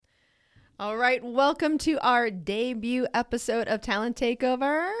All right, welcome to our debut episode of Talent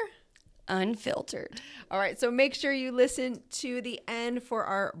Takeover Unfiltered. All right, so make sure you listen to the end for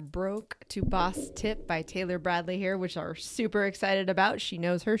our Broke to Boss tip by Taylor Bradley here, which we're super excited about. She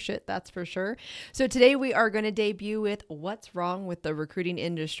knows her shit, that's for sure. So today we are going to debut with what's wrong with the recruiting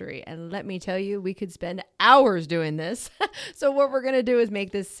industry. And let me tell you, we could spend hours doing this. So what we're going to do is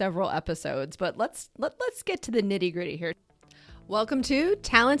make this several episodes, but let's get to the nitty gritty here. Welcome to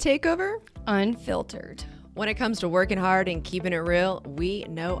Talent Takeover Unfiltered. When it comes to working hard and keeping it real, we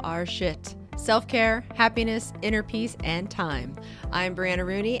know our shit. Self-care, happiness, inner peace, and time. I'm Brianna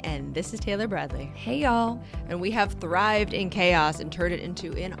Rooney, and this is Taylor Bradley. Hey, y'all. And we have thrived in chaos and turned it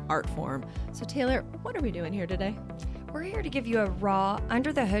into an art form. So, Taylor, what are we doing here today? We're here to give you a raw,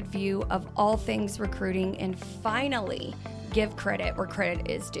 under-the-hood view of all things recruiting and finally give credit where credit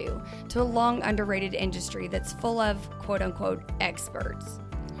is due to a long underrated industry that's full of quote-unquote experts.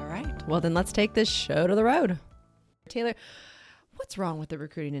 All right. Well, then let's take this show to the road. Taylor, what's wrong with the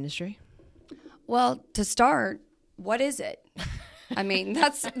recruiting industry? Well, to start, what is it? I mean,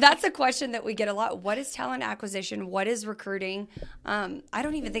 that's a question that we get a lot. What is talent acquisition? What is recruiting? I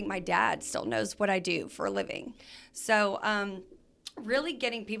don't even think my dad still knows what I do for a living. So really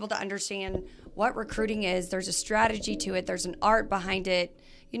getting people to understand what recruiting is. There's a strategy to it. There's an art behind it.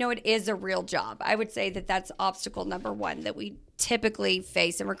 You know, it is a real job. I would say that that's obstacle number one that we typically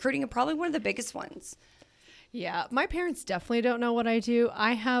face in recruiting, and probably one of the biggest ones. Yeah, my parents definitely don't know what I do.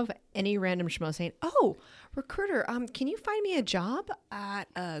 I have any random schmo saying, "Oh, recruiter, can you find me a job at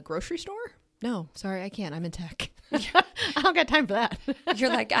a grocery store?" No, sorry, I can't. I'm in tech. I don't got time for that. You're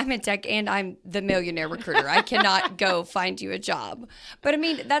like, I'm in tech and I'm the millionaire recruiter. I cannot go find you a job. But I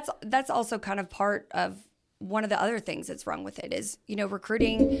mean, that's also kind of part of one of the other things that's wrong with it is, you know,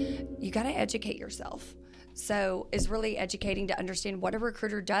 recruiting, you got to educate yourself. So is really educating to understand what a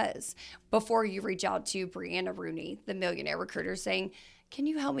recruiter does before you reach out to Brianna Rooney, the millionaire recruiter, saying, can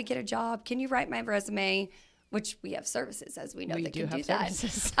you help me get a job? Can you write my resume? Which we have services, as we know, that can do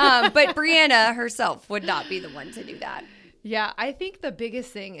that. But Brianna herself would not be the one to do that. Yeah, I think the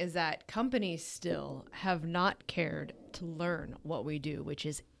biggest thing is that companies still have not cared to learn what we do, which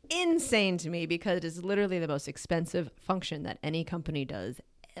is insane to me because it is literally the most expensive function that any company does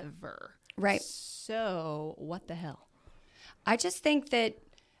ever. Right. So what the hell? I just think that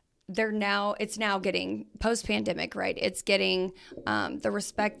it's now getting post-pandemic, right? It's getting the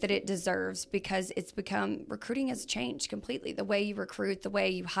respect that it deserves because it's become, recruiting has changed completely. The way you recruit, the way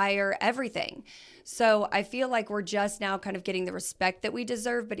you hire, everything. So I feel like we're just now kind of getting the respect that we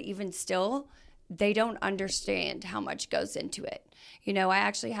deserve, but even still, they don't understand how much goes into it. You know, I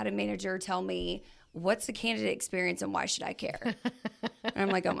actually had a manager tell me, what's the candidate experience and why should I care? And I'm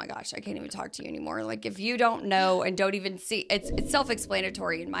like, oh my gosh, I can't even talk to you anymore. Like, if you don't know and don't even see, it's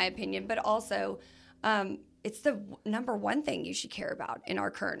self-explanatory in my opinion, but also it's the number one thing you should care about in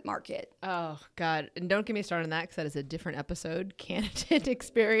our current market. Oh God. And don't get me started on that because that is a different episode. Candidate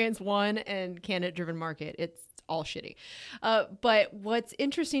experience one and candidate driven market. It's all shitty. But what's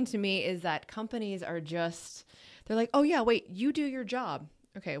interesting to me is that companies are they're like, oh yeah, wait, you do your job.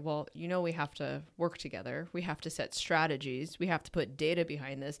 Okay, well, you know, we have to work together. We have to set strategies. We have to put data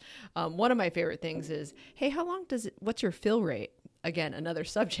behind this. One of my favorite things is, hey, what's your fill rate? Again, another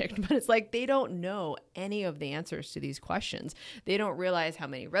subject, but it's like they don't know any of the answers to these questions. They don't realize how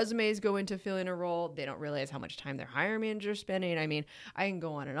many resumes go into filling a role. They don't realize how much time their hiring manager is spending. I mean, I can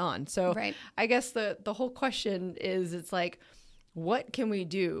go on and on. So right. I guess the whole question is, it's like, what can we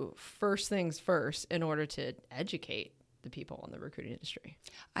do first things first in order to educate the people in the recruiting industry?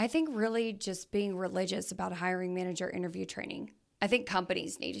 I think really just being religious about hiring manager interview training. I think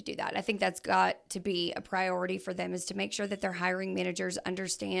companies need to do that. I think that's got to be a priority for them, is to make sure that their hiring managers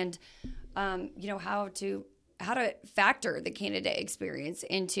understand, how to factor the candidate experience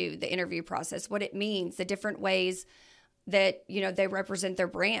into the interview process, what it means, the different ways that, you know, they represent their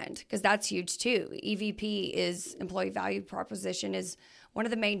brand, because that's huge too. EVP is employee value proposition is one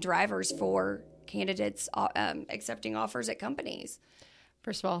of the main drivers for candidates accepting offers at companies.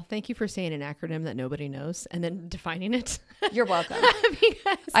 First of all, thank you for saying an acronym that nobody knows and then defining it. You're welcome.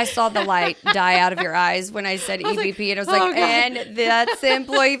 I saw the light die out of your eyes when I said EVP, and I was like, and that's the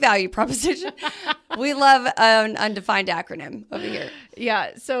employee value proposition. We love an undefined acronym over here.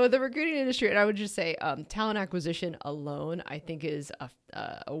 Yeah. So the recruiting industry, and I would just say talent acquisition alone, I think is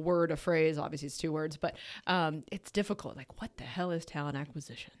a word, a phrase. Obviously, it's two words, but it's difficult. Like, what the hell is talent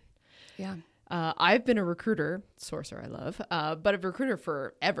acquisition? Yeah. I've been a recruiter, Sourcer I love, but a recruiter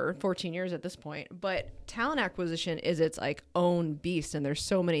forever, 14 years at this point. But talent acquisition is its like own beast, and there's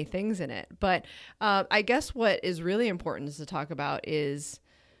so many things in it. But I guess what is really important to talk about is,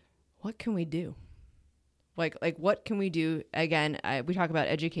 what can we do? Like what can we do? Again, we talk about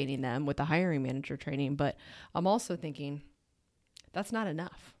educating them with the hiring manager training, but I'm also thinking that's not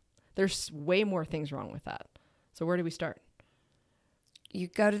enough. There's way more things wrong with that. So where do we start? You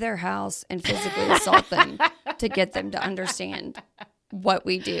go to their house and physically assault them to get them to understand what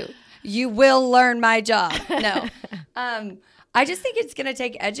we do. You will learn my job. No. I just think it's going to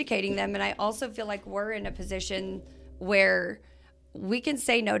take educating them. And I also feel like we're in a position where we can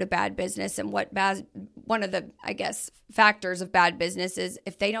say no to bad business. And one of the, I guess, factors of bad business is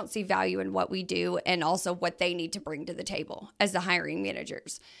if they don't see value in what we do and also what they need to bring to the table as the hiring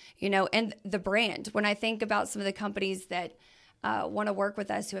managers, and the brand. When I think about some of the companies that want to work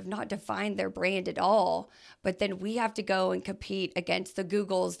with us who have not defined their brand at all, but then we have to go and compete against the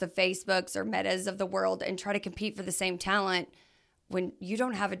Googles, the Facebooks, or Metas of the world and try to compete for the same talent when you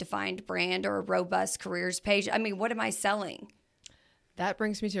don't have a defined brand or a robust careers page. I mean, what am I selling? That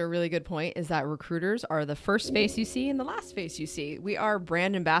brings me to a really good point, is that recruiters are the first face you see and the last face you see. We are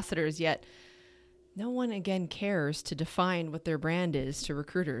brand ambassadors, yet no one, again, cares to define what their brand is to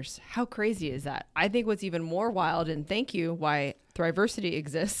recruiters. How crazy is that? I think what's even more wild, and thank you, why Thriversity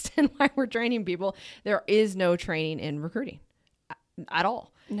exists and why we're training people, there is no training in recruiting at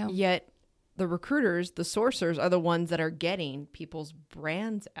all. No. Yet the recruiters, the sourcers, are the ones that are getting people's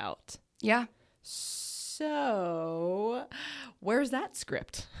brands out. Yeah. So where's that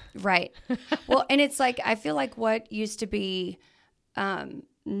script? Right. Well, and it's like, I feel like what used to be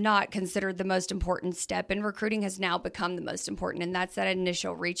not considered the most important step in recruiting has now become the most important. And that's that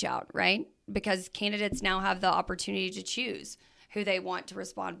initial reach out, right? Because candidates now have the opportunity to choose who they want to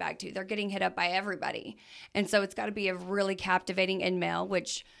respond back to. They're getting hit up by everybody. And so it's got to be a really captivating email,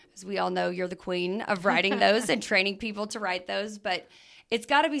 which, as we all know, you're the queen of writing those and training people to write those. But it's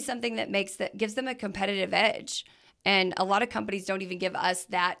got to be something that gives them a competitive edge. And a lot of companies don't even give us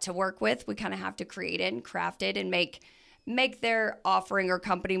that to work with. We kind of have to create it and craft it and make their offering or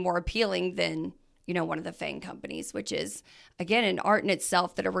company more appealing than, one of the FANG companies, which is, again, an art in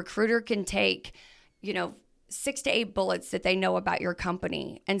itself that a recruiter can take, 6 to 8 bullets that they know about your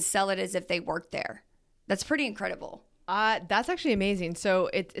company and sell it as if they worked there. That's pretty incredible. That's actually amazing. So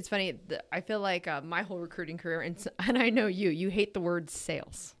it's funny. I feel like my whole recruiting career, and I know you hate the word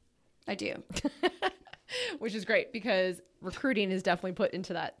sales. I do. Which is great because recruiting is definitely put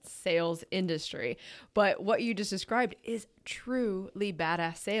into that sales industry. But what you just described is truly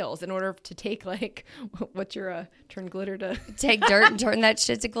badass sales. In order to take, like, what's your turn glitter to? Take dirt and turn that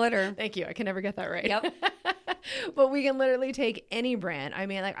shit to glitter. Thank you. I can never get that right. Yep. But we can literally take any brand. I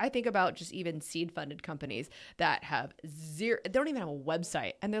mean, like, I think about just even seed funded companies that have zero, they don't even have a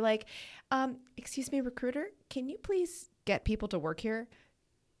website. And they're like, excuse me, recruiter, can you please get people to work here?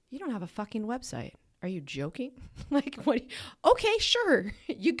 You don't have a fucking website. Are you joking? Like, what? Okay, sure.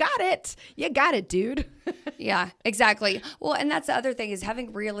 You got it. You got it, dude. Yeah, exactly. Well, and that's the other thing, is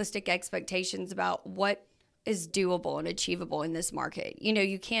having realistic expectations about what is doable and achievable in this market.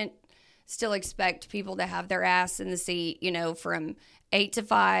 You can't still expect people to have their ass in the seat, from 8 to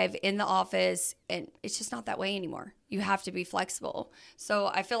 5 in the office. And it's just not that way anymore. You have to be flexible. So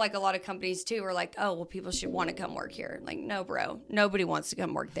I feel like a lot of companies too are like, oh, well, people should want to come work here. Like, no, bro, nobody wants to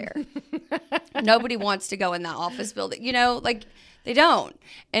come work there. Nobody wants to go in that office building, like they don't.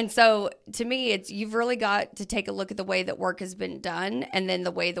 And so to me, you've really got to take a look at the way that work has been done and then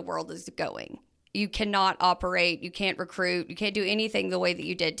the way the world is going. You cannot operate, you can't recruit, you can't do anything the way that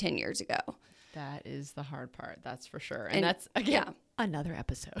you did 10 years ago. That is the hard part. That's for sure. And that's, again, another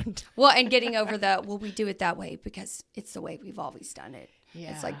episode. Well, and getting over we do it that way because it's the way we've always done it.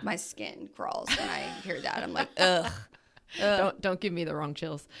 Yeah. It's like my skin crawls when I hear that. I'm like, ugh. Don't give me the wrong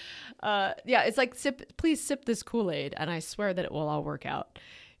chills. It's like, please sip this Kool-Aid, and I swear that it will all work out.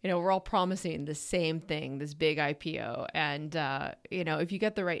 We're all promising the same thing, this big IPO. And, if you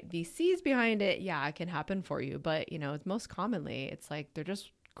get the right VCs behind it, yeah, it can happen for you. But, most commonly, it's like they're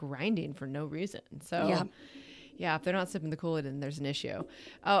just grinding for no reason. So, yeah, if they're not sipping the Kool-Aid, then there's an issue.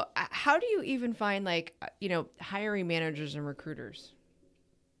 How do you even find, hiring managers and recruiters?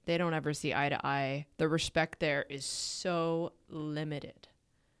 They don't ever see eye to eye. The respect there is so limited.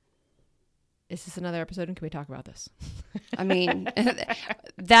 Is this another episode, and can we talk about this? I mean,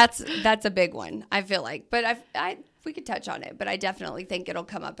 that's a big one, I feel like. But we could touch on it, but I definitely think it'll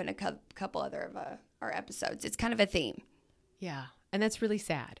come up in a couple other of our episodes. It's kind of a theme. Yeah, and that's really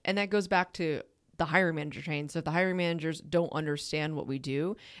sad. And that goes back to the hiring manager training. So if the hiring managers don't understand what we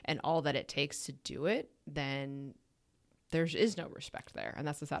do and all that it takes to do it, then there is no respect there. And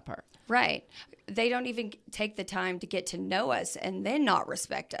that's the sad part. Right. They don't even take the time to get to know us and then not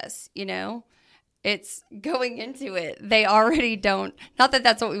respect us, It's going into it. They already don't, not that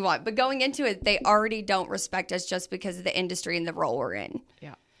that's what we want, but going into it, they already don't respect us just because of the industry and the role we're in.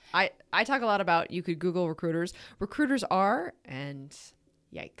 Yeah. I talk a lot about, you could Google recruiters. Recruiters are, and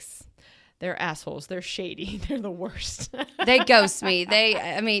yikes, they're assholes. They're shady. They're the worst. They ghost me. But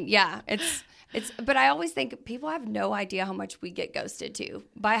I always think people have no idea how much we get ghosted too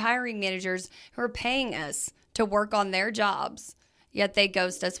by hiring managers who are paying us to work on their jobs, yet they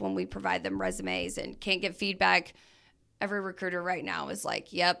ghost us when we provide them resumes and can't get feedback. Every recruiter right now is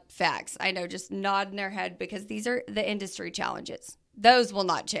like, yep, facts. I know, just nodding their head because these are the industry challenges. Those will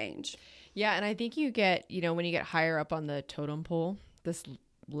not change. Yeah, and I think you get, when you get higher up on the totem pole, this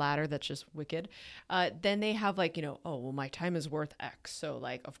ladder that's just wicked, then they have like, oh, well, my time is worth X. So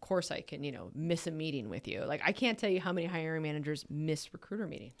like, of course I can, miss a meeting with you. Like, I can't tell you how many hiring managers miss recruiter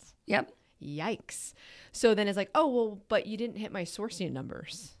meetings. Yep. Yikes. So then it's like, oh, well, but you didn't hit my sourcing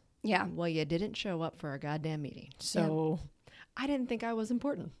numbers. Yeah. Well, you didn't show up for a goddamn meeting. So I didn't think I was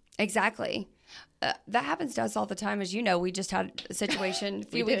important. Exactly. That happens to us all the time. As you know, we just had a situation a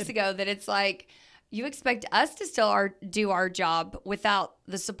few weeks ago that it's like, you expect us to still do our job without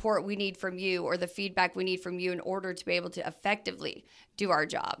the support we need from you or the feedback we need from you in order to be able to effectively do our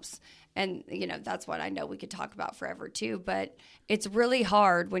jobs. And, that's what I know we could talk about forever too. But it's really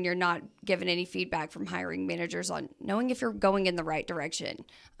hard when you're not given any feedback from hiring managers on knowing if you're going in the right direction.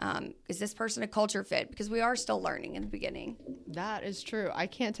 Is this person a culture fit? Because we are still learning in the beginning. That is true. I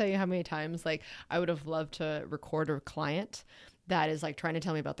can't tell you how many times like I would have loved to record a client that is like trying to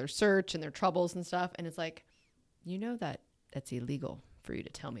tell me about their search and their troubles and stuff. And it's like, that's illegal for you to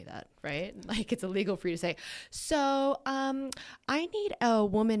tell me that, right? Like, it's illegal for you to say, so I need a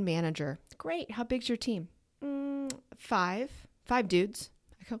woman manager. Great. How big's your team? 5 dudes.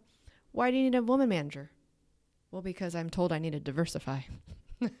 I go, why do you need a woman manager? Well, because I'm told I need to diversify.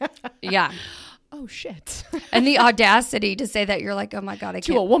 Yeah. Oh, shit. And the audacity to say that, you're like, oh my God, I can't.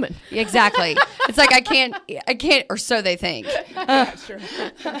 To a woman. Exactly. It's like, I can't, or so they think. Yeah, sure.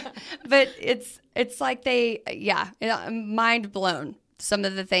 But it's like I'm mind blown. Some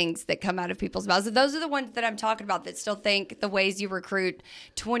of the things that come out of people's mouths. And those are the ones that I'm talking about that still think the ways you recruit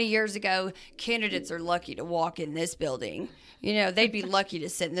 20 years ago, candidates are lucky to walk in this building. They'd be lucky to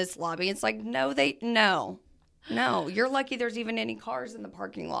sit in this lobby. It's like, no, you're lucky there's even any cars in the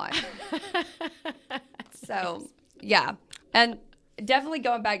parking lot. So, yeah. And definitely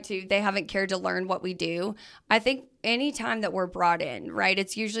going back to, they haven't cared to learn what we do. I think any time that we're brought in, right,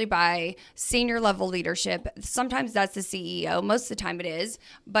 it's usually by senior level leadership. Sometimes that's the CEO. Most of the time it is.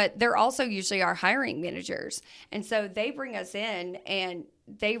 But they're also usually our hiring managers. And so they bring us in and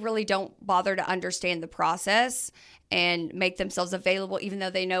they really don't bother to understand the process and make themselves available, even though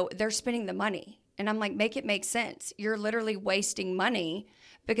they know they're spending the money. And I'm like, make it make sense. You're literally wasting money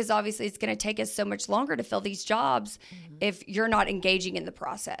because obviously it's going to take us so much longer to fill these jobs if you're not engaging in the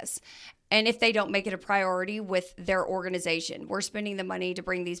process. And if they don't make it a priority with their organization, we're spending the money to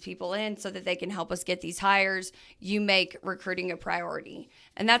bring these people in so that they can help us get these hires. You make recruiting a priority.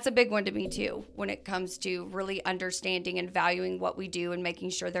 And that's a big one to me too, when it comes to really understanding and valuing what we do and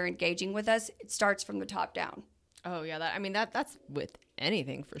making sure they're engaging with us. It starts from the top down. Oh yeah. That's with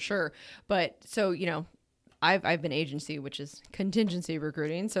anything for sure. But so, I've been agency, which is contingency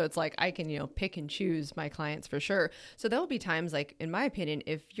recruiting. So it's like I can, pick and choose my clients for sure. So there'll be times like, in my opinion,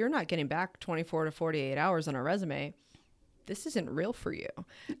 if you're not getting back 24 to 48 hours on a resume, this isn't real for you.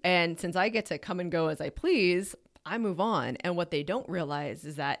 And since I get to come and go as I please, I move on. And what they don't realize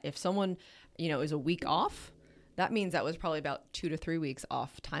is that if someone, is a week off, that means that was probably about 2 to 3 weeks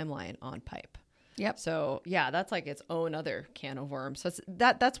off timeline on Pipe. Yep. So yeah, that's like its own other can of worms. So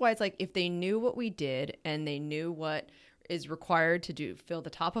that's why it's like, if they knew what we did and they knew what is required to fill the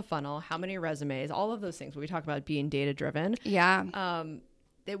top of funnel, how many resumes, all of those things we talk about being data driven. Yeah.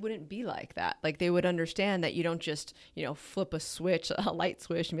 They wouldn't be like that. Like, they would understand that you don't just, flip a switch, a light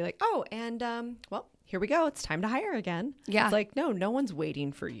switch, and be like, oh, and well, here we go. It's time to hire again. Yeah. It's like, no one's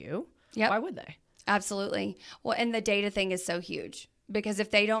waiting for you. Yep. Why would they? Absolutely. Well, and the data thing is so huge because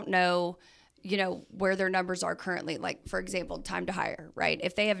if they don't know, where their numbers are currently, like, for example, time to hire, right?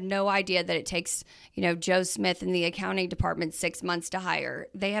 If they have no idea that it takes, Joe Smith in the accounting department 6 months to hire,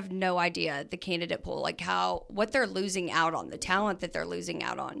 they have no idea the candidate pool, like what they're losing out on, the talent that they're losing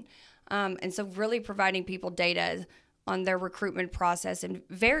out on. And so really providing people data on their recruitment process and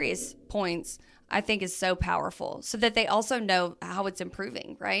various points, I think, is so powerful so that they also know how it's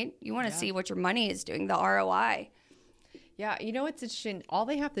improving, right? You want to see what your money is doing, the ROI. Yeah, it's interesting. All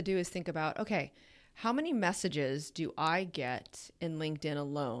they have to do is think about, okay, how many messages do I get in LinkedIn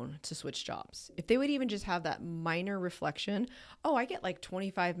alone to switch jobs? If they would even just have that minor reflection, oh, I get like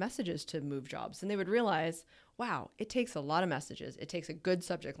 25 messages to move jobs. And they would realize, wow, it takes a lot of messages. It takes a good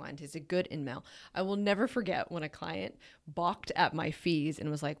subject line. It takes a good email. I will never forget when a client balked at my fees and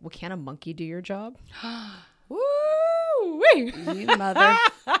was like, well, can a monkey do your job? Woo-wee! You mother.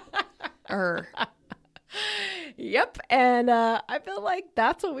 Yep. And I feel like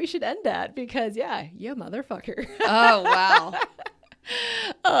that's what we should end at because, yeah, you motherfucker. Oh, wow.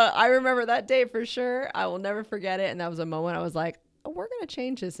 I remember that day for sure. I will never forget it. And that was a moment I was like, oh, we're going to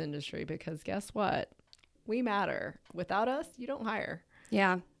change this industry because guess what? We matter. Without us, you don't hire.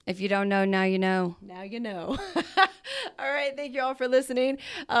 Yeah. If you don't know, now you know. Now you know. All right. Thank you all for listening.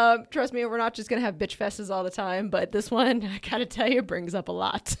 Trust me, we're not just going to have bitch fests all the time, but this one, I got to tell you, brings up a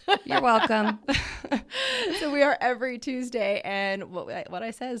lot. You're welcome. So we are every Tuesday. And what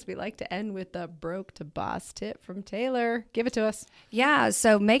I said is we like to end with the broke to boss tip from Taylor. Give it to us. Yeah.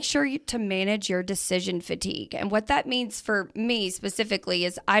 So make sure to manage your decision fatigue. And what that means for me specifically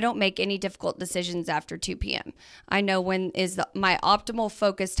is I don't make any difficult decisions after 2 p.m. I know when is my optimal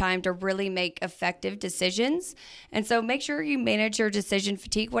focus time to really make effective decisions. And so make sure you manage your decision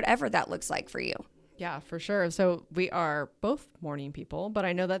fatigue, whatever that looks like for you. Yeah, for sure. So we are both morning people, but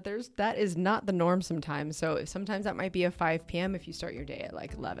I know that that is not the norm sometimes. So sometimes that might be a 5 p.m. if you start your day at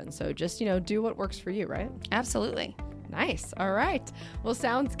like 11. So just, do what works for you, right? Absolutely. Nice. All right. Well,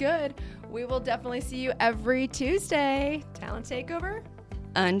 sounds good. We will definitely see you every Tuesday. Talent Takeover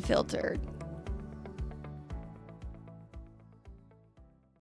Unfiltered.